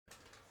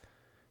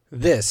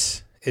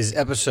This is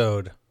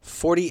episode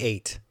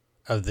 48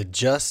 of the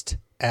Just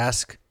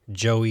Ask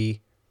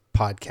Joey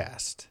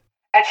podcast.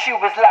 And she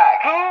was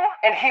like, who?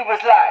 And he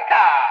was like,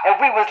 nah. And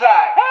we was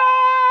like,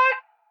 what?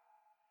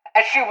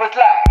 And she was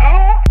like, who?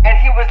 And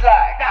he was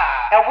like,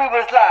 nah. And we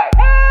was like,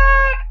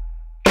 what?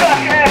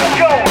 Just ask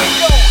Joey.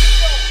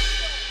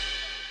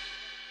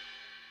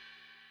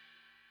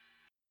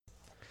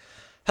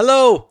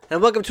 Hello,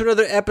 and welcome to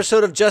another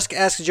episode of Just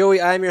Ask Joey.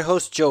 I am your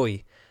host,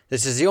 Joey.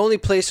 This is the only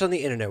place on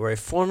the internet where a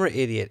former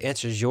idiot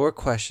answers your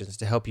questions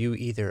to help you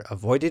either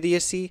avoid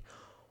idiocy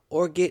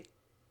or get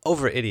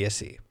over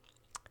idiocy.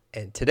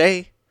 And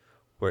today,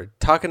 we're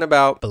talking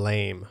about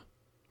blame.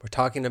 We're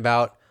talking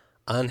about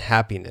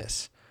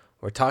unhappiness.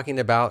 We're talking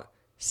about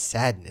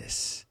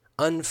sadness,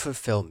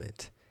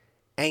 unfulfillment,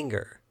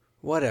 anger,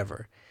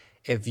 whatever.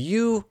 If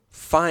you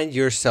find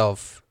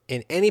yourself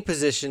in any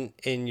position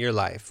in your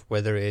life,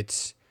 whether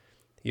it's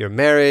your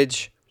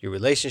marriage, your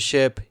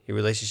relationship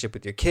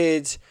with your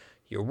kids,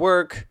 your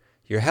work,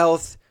 your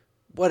health,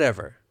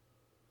 whatever.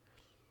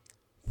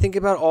 Think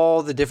about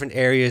all the different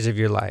areas of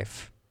your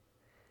life.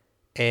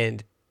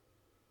 And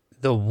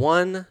the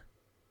one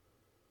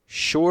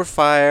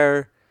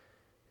surefire,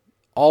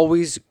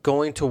 always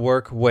going to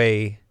work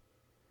way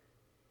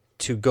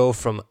to go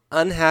from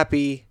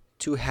unhappy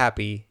to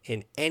happy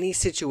in any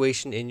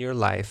situation in your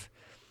life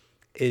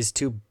is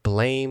to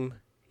blame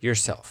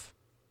yourself.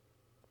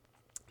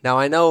 Now,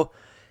 I know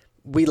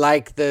we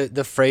like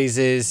the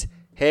phrases,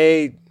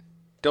 hey,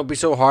 don't be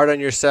so hard on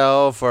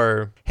yourself,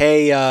 or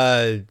hey,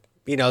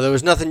 there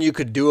was nothing you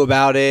could do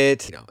about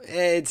it.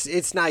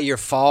 It's not your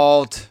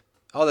fault.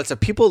 All that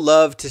stuff. People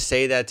love to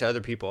say that to other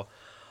people.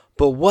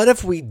 But what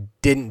if we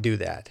didn't do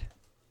that?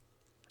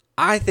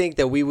 I think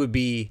that we would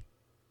be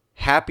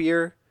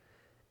happier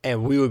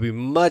and we would be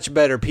much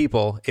better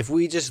people if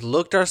we just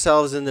looked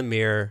ourselves in the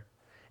mirror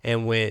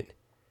and went,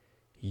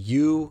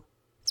 you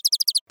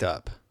f***ed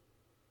up.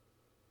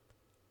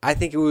 I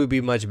think it would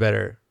be much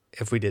better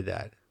if we did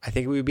that. I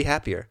think we would be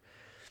happier.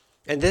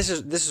 And this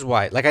is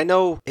why. Like, I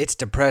know it's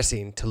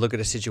depressing to look at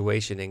a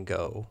situation and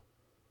go,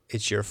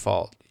 it's your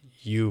fault.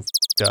 You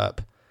f***ed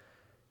up.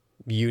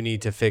 You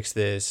need to fix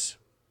this.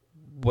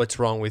 What's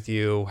wrong with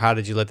you? How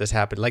did you let this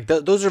happen? Like,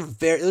 those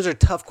are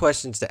tough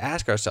questions to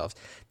ask ourselves.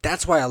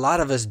 That's why a lot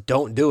of us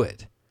don't do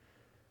it.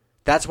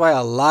 That's why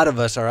a lot of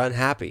us are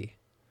unhappy.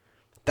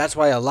 That's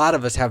why a lot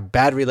of us have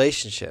bad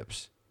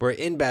relationships. We're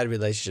in bad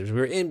relationships.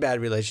 We're in bad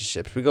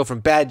relationships. We go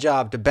from bad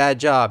job to bad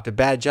job to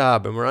bad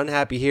job, and we're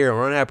unhappy here and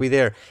we're unhappy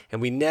there,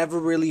 and we never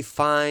really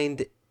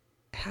find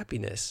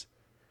happiness.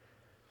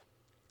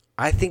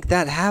 I think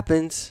that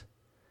happens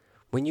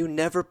when you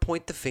never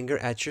point the finger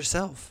at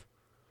yourself.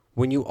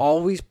 When you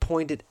always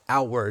point it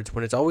outwards,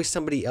 when it's always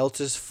somebody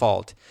else's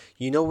fault.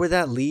 You know where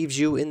that leaves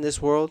you in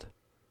this world?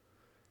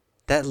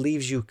 That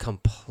leaves you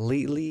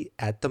completely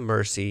at the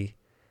mercy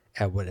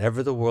at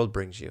whatever the world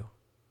brings you.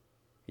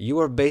 You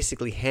are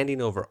basically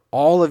handing over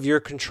all of your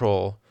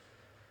control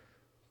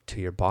to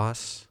your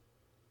boss,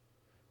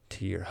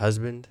 to your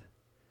husband,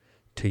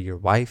 to your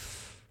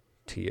wife,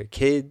 to your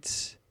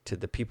kids, to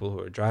the people who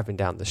are driving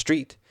down the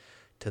street,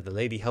 to the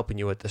lady helping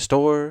you at the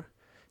store,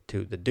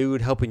 to the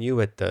dude helping you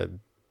at the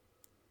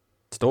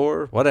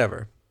store,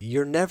 whatever.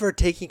 You're never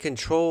taking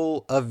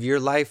control of your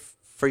life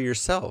for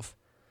yourself.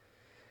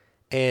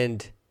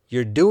 And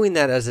you're doing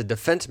that as a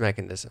defense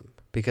mechanism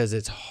because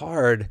it's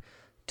hard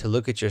to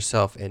look at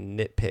yourself and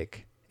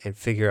nitpick and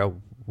figure out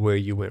where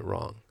you went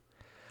wrong.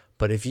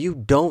 But if you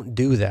don't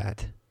do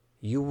that,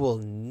 you will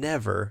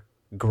never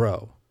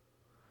grow.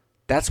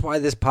 That's why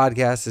this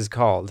podcast is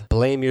called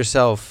Blame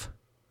Yourself,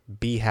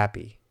 Be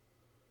Happy.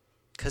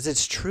 Because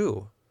it's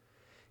true.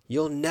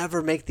 You'll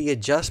never make the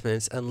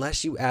adjustments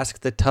unless you ask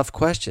the tough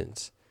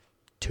questions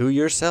to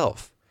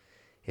yourself.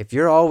 If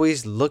you're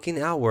always looking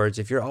outwards,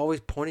 if you're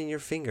always pointing your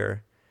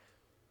finger,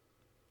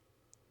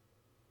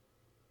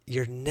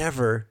 you're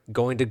never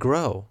going to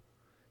grow.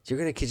 You're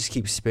going to just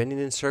keep spinning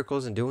in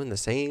circles and doing the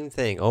same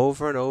thing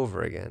over and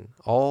over again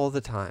all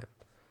the time.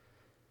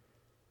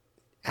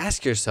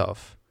 Ask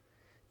yourself,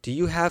 do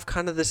you have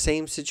kind of the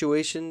same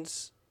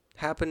situations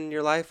happen in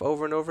your life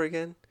over and over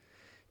again?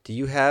 Do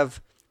you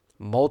have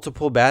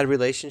multiple bad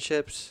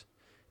relationships?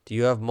 Do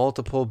you have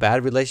multiple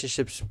bad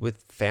relationships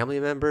with family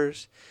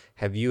members?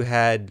 Have you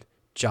had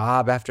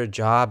job after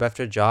job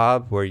after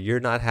job where you're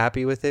not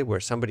happy with it, where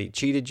somebody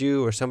cheated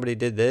you or somebody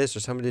did this or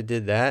somebody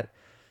did that?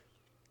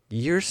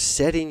 You're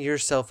setting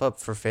yourself up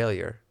for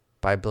failure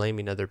by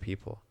blaming other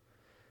people.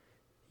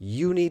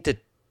 You need to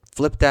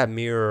flip that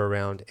mirror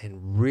around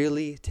and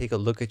really take a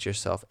look at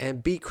yourself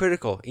and be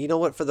critical. You know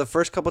what? For the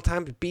first couple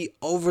times, be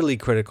overly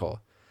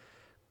critical.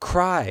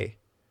 Cry.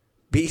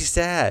 Be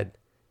sad.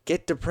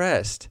 Get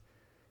depressed.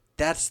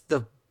 That's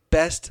the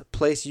best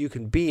place you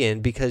can be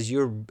in because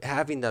you're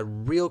having that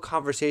real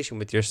conversation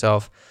with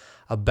yourself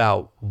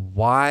about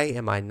why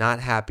am I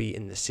not happy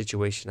in the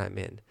situation I'm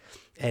in.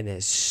 And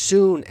as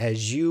soon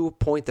as you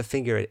point the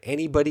finger at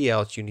anybody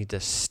else, you need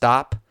to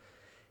stop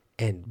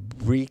and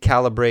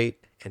recalibrate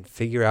and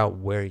figure out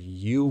where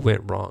you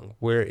went wrong.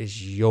 Where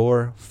is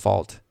your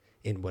fault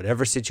in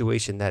whatever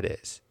situation that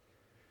is.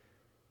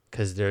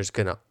 Because there's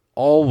going to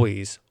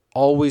always,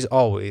 always,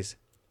 always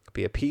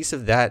be a piece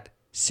of that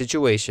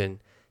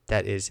situation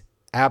that is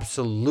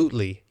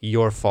absolutely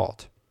your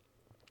fault.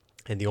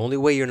 And the only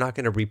way you're not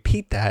going to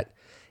repeat that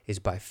is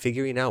by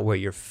figuring out where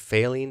you're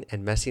failing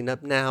and messing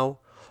up now,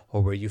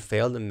 or where you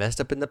failed and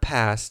messed up in the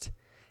past,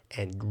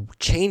 and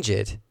change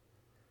it.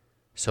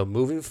 So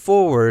moving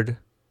forward,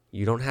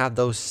 you don't have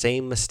those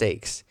same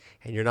mistakes,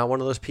 and you're not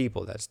one of those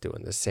people that's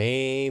doing the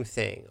same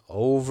thing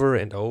over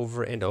and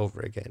over and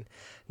over again.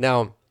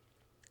 Now,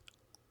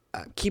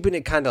 keeping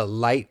it kind of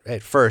light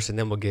at first, and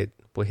then we'll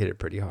hit it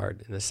pretty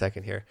hard in a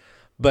second here.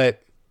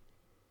 But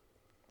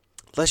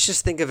let's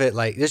just think of it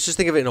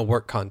in a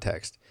work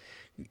context.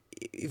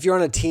 If you're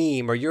on a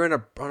team, or you're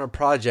on a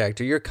project,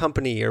 or your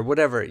company, or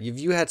whatever, if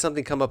you had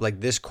something come up like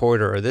this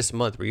quarter or this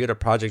month where you had a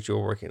project you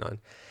were working on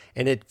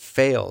and it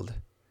failed,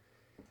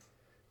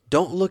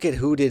 don't look at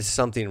who did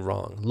something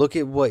wrong. Look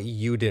at what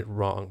you did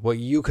wrong, what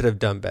you could have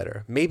done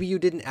better. Maybe you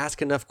didn't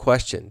ask enough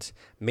questions.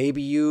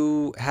 Maybe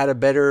you had a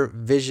better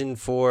vision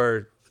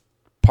for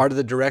part of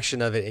the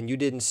direction of it and you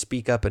didn't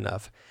speak up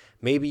enough.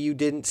 Maybe you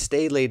didn't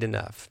stay late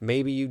enough.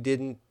 Maybe you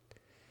didn't.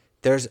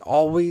 There's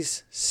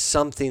always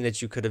something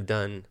that you could have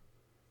done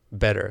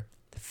better.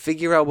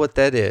 Figure out what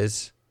that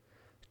is.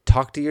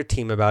 Talk to your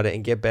team about it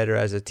and get better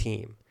as a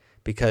team,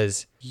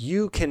 because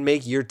you can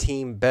make your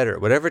team better.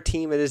 Whatever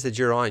team it is that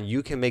you're on,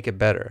 you can make it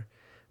better.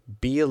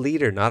 Be a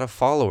leader, not a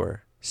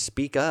follower.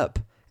 Speak up.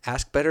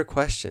 Ask better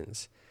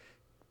questions.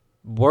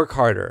 Work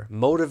harder.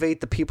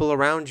 Motivate the people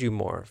around you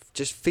more.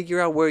 Just figure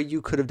out where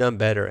you could have done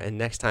better, and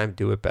next time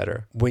do it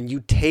better. When you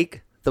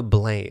take the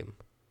blame,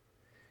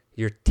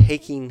 you're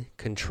taking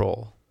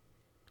control.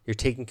 You're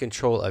taking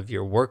control of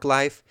your work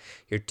life.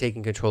 You're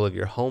taking control of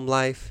your home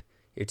life.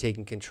 You're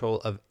taking control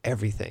of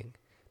everything,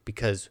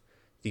 because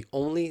the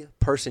only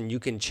person you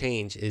can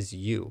change is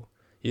you.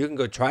 You can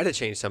go try to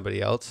change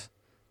somebody else,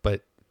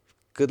 but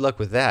good luck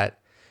with that.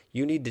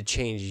 You need to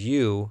change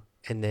you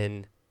and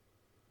then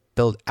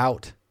build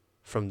out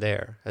from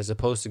there, as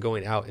opposed to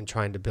going out and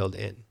trying to build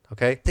in.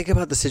 Okay? Think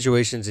about the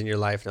situations in your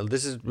life. Now,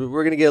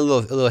 we're going to get a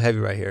little heavy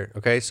right here.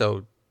 Okay?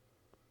 So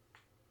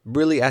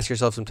really ask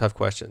yourself some tough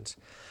questions.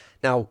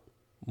 Now,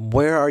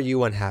 where are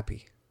you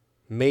unhappy?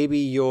 Maybe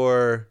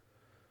you're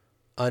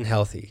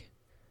unhealthy.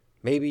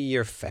 Maybe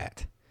you're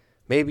fat.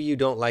 Maybe you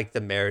don't like the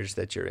marriage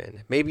that you're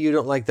in. Maybe you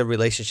don't like the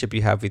relationship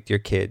you have with your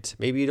kids.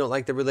 Maybe you don't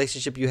like the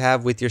relationship you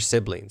have with your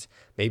siblings.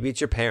 Maybe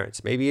it's your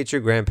parents. Maybe it's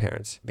your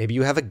grandparents. Maybe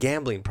you have a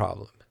gambling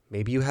problem.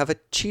 Maybe you have a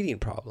cheating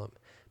problem.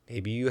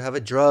 Maybe you have a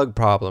drug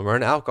problem or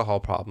an alcohol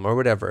problem or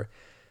whatever.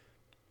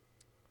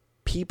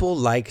 People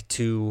like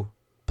to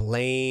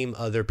blame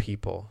other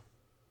people.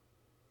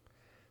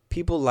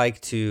 People like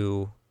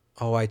to,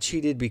 I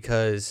cheated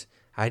because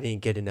I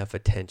didn't get enough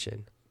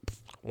attention.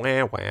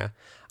 Wah, wah.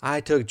 I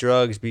took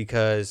drugs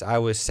because I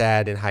was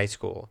sad in high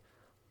school.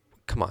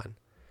 Come on.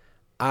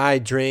 I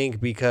drink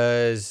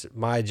because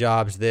my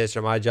job's this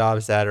or my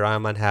job's that, or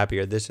I'm unhappy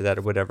or this or that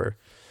or whatever.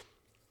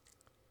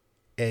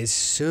 As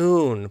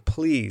soon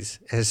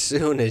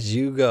as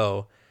you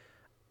go,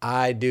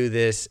 I do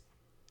this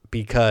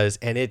because,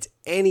 and it's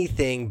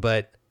anything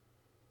but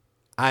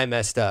I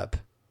messed up,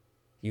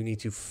 you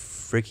need to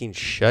freaking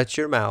shut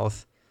your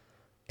mouth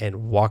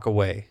and walk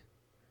away.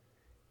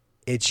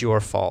 It's your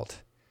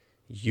fault.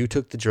 You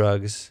took the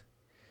drugs.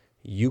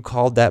 You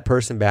called that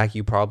person back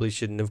you probably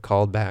shouldn't have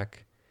called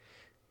back.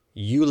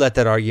 You let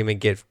that argument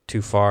get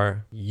too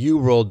far. You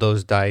rolled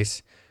those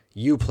dice.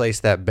 You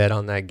placed that bet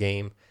on that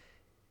game.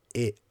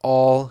 It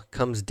all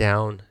comes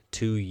down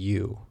to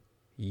you.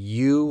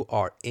 You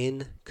are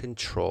in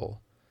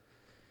control.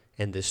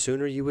 And the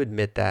sooner you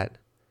admit that,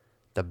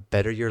 the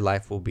better your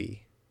life will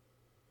be.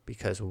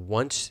 Because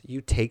once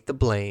you take the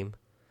blame,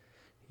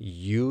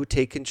 you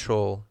take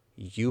control,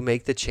 you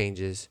make the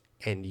changes,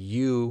 and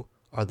you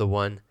are the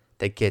one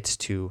that gets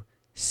to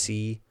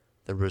see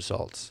the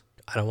results.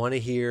 I don't want to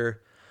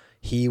hear,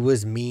 he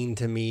was mean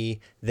to me,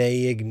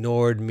 they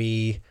ignored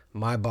me,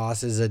 my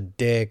boss is a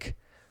dick,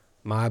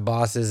 my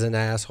boss is an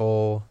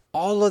asshole.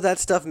 All of that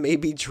stuff may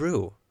be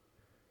true.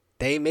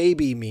 They may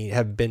be mean,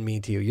 have been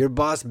mean to you. Your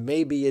boss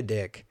may be a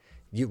dick.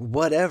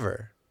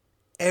 Whatever.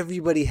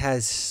 Everybody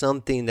has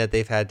something that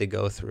they've had to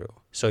go through.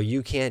 So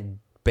you can't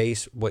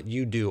base what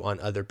you do on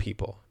other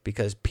people,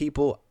 because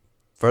people,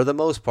 for the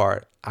most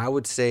part, I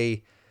would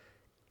say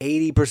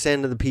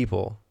 80% of the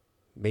people,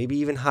 maybe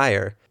even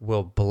higher,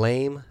 will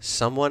blame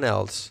someone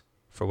else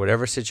for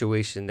whatever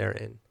situation they're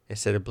in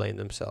instead of blame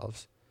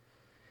themselves.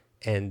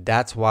 And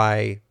that's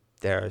why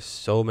there are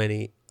so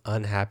many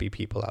unhappy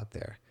people out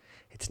there.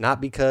 It's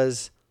not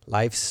because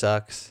life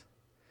sucks.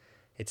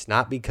 It's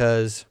not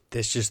because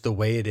this just the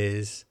way it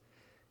is.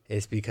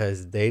 It's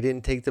because they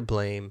didn't take the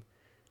blame.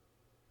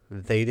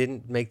 They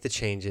didn't make the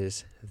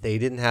changes. They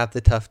didn't have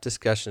the tough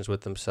discussions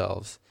with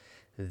themselves.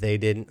 They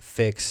didn't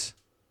fix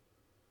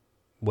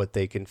what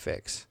they can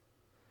fix.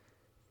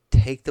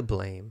 Take the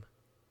blame.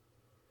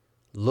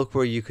 Look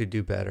where you could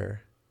do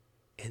better.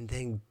 And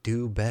then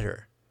do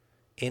better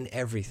in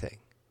everything.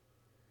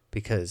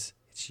 Because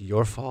it's It's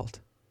your fault.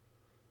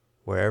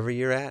 Wherever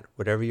you're at,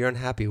 whatever you're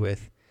unhappy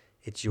with,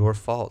 it's your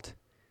fault.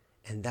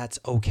 And that's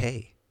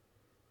okay.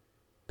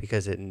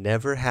 Because it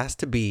never has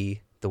to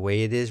be the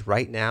way it is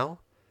right now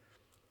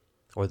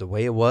or the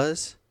way it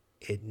was.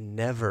 It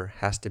never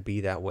has to be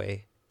that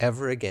way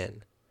ever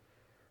again.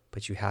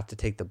 But you have to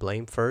take the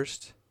blame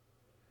first.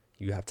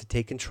 You have to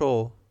take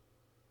control.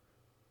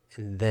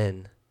 And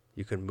then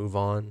you can move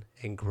on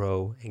and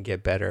grow and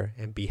get better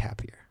and be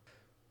happier.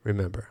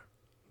 Remember,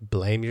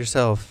 blame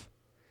yourself.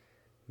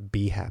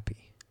 Be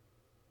happy.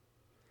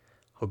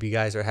 Hope you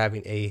guys are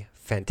having a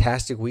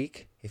fantastic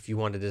week. If you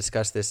want to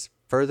discuss this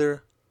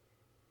further,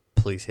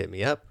 please hit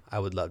me up. I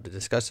would love to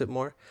discuss it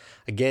more.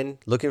 Again,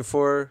 looking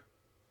for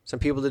some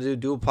people to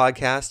do a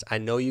podcast. I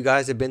know you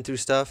guys have been through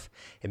stuff.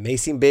 It may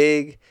seem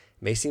big,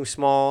 may seem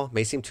small,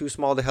 may seem too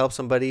small to help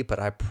somebody, but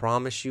I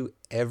promise you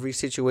every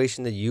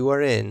situation that you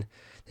are in,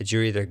 that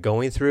you're either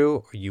going through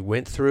or you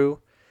went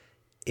through,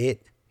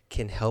 it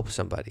can help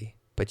somebody.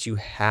 But you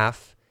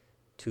have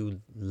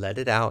to let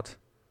it out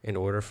in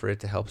order for it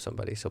to help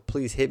somebody. So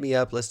please hit me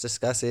up. Let's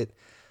discuss it.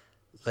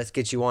 Let's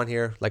get you on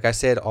here. Like I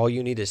said, all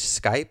you need is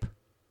Skype,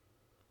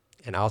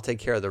 and I'll take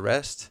care of the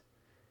rest,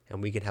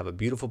 and we can have a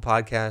beautiful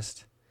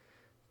podcast.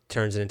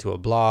 Turns it into a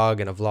blog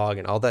and a vlog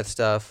and all that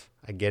stuff.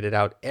 I get it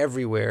out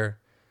everywhere.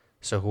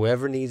 So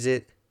whoever needs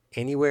it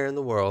anywhere in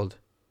the world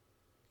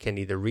can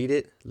either read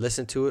it,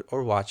 listen to it,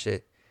 or watch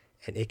it,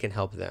 and it can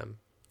help them.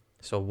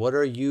 So what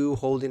are you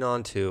holding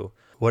on to?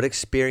 What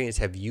experience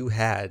have you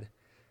had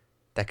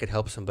that could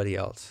help somebody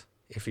else?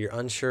 If you're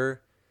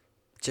unsure,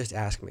 just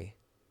ask me.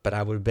 But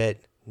I would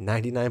bet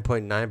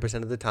 99.9%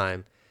 of the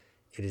time,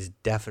 it is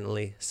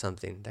definitely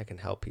something that can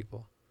help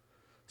people.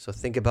 So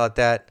think about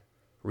that.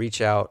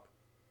 Reach out.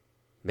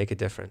 Make a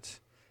difference.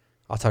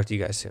 I'll talk to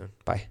you guys soon.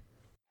 Bye.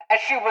 And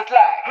she was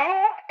like, who?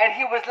 And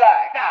he was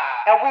like,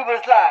 nah. And we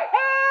was like,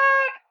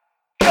 what?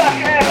 Just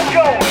ask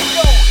Joey.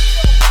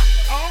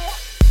 Who?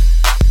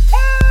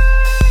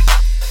 What?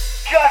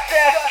 Just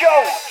ask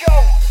Joey.